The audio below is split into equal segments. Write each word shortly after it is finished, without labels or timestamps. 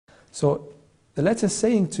So the letter is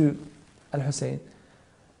saying to Al-Hussein,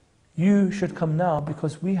 you should come now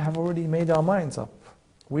because we have already made our minds up.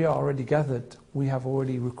 We are already gathered. We have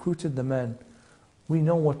already recruited the men. We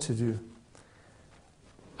know what to do.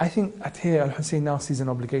 I think at here Al-Hussein now sees an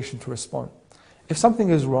obligation to respond. If something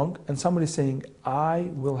is wrong and somebody is saying, I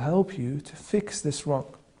will help you to fix this wrong.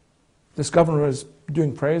 This governor is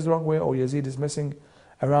doing prayers the wrong way, or Yazid is messing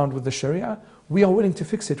around with the Sharia. We are willing to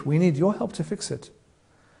fix it. We need your help to fix it.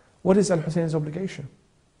 What is Al-Hussein's obligation?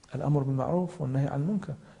 Al-amr bil-ma'ruf wa nahy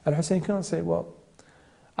al-munkar. Al-Hussein cannot say, well,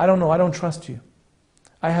 I don't know, I don't trust you.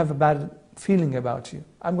 I have a bad feeling about you.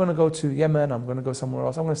 I'm going to go to Yemen, I'm going to go somewhere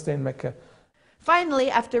else, I'm going to stay in Mecca. Finally,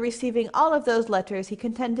 after receiving all of those letters, he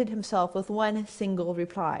contented himself with one single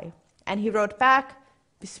reply. And he wrote back,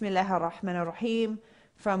 Bismillah ar-Rahman ar-Rahim,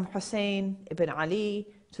 from Hussein ibn Ali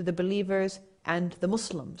to the believers and the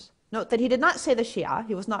Muslims. Note that he did not say the Shia,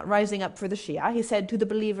 he was not rising up for the Shia, he said to the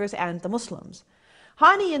believers and the Muslims.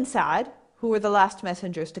 Hani and Sa'd, who were the last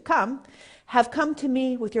messengers to come, have come to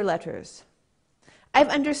me with your letters. I've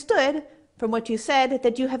understood from what you said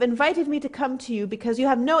that you have invited me to come to you because you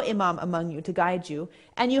have no Imam among you to guide you,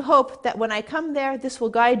 and you hope that when I come there, this will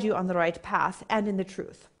guide you on the right path and in the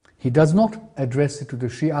truth. He does not address it to the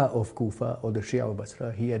Shia of Kufa or the Shia of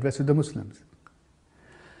Basra, he addresses the Muslims.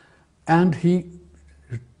 And he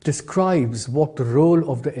describes what the role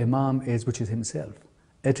of the Imam is, which is himself.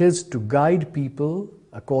 It is to guide people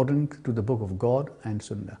according to the book of God and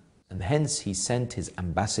Sunnah. And hence he sent his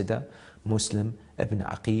ambassador, Muslim ibn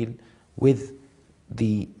Aqil, with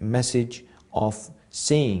the message of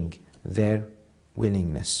saying their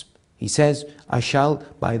willingness. He says, I shall,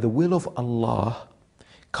 by the will of Allah,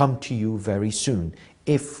 come to you very soon.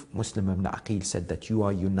 If Muslim ibn Aqil said that you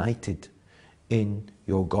are united in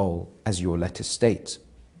your goal, as your letter states,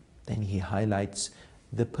 then he highlights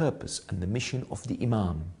the purpose and the mission of the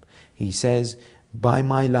Imam. He says, by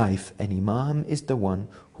my life, an Imam is the one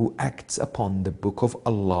who acts upon the book of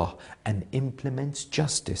Allah and implements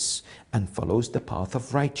justice and follows the path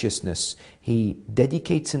of righteousness. He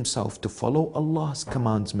dedicates himself to follow Allah's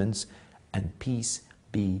commandments, and peace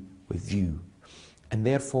be with you. And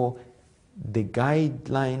therefore, the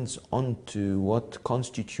guidelines onto what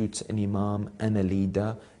constitutes an Imam and a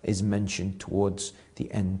leader is mentioned towards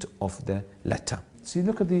the end of the letter. See,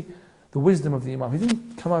 look at the wisdom of the Imam. He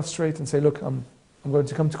didn't come out straight and say, look, I'm going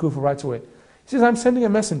to come to Kufa right away. He says, I'm sending a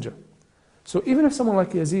messenger. So even if someone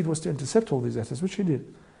like Yazid was to intercept all these letters, which he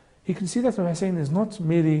did, he can see that Hussein is not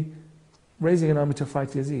merely raising an army to fight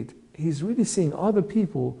Yazid. He's really saying, are the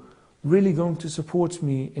people really going to support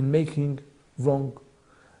me in making wrong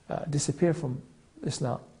disappear from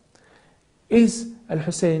Islam? Is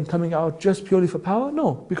Al-Hussein coming out just purely for power?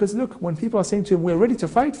 No, because look, when people are saying to him, we're ready to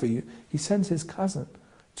fight for you, he sends his cousin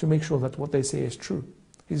to make sure that what they say is true.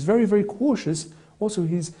 He's very, very cautious. Also,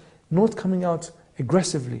 he's not coming out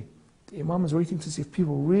aggressively. The Imam is waiting to see if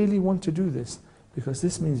people really want to do this, because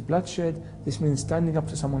this means bloodshed, this means standing up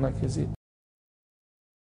to someone like Yazid.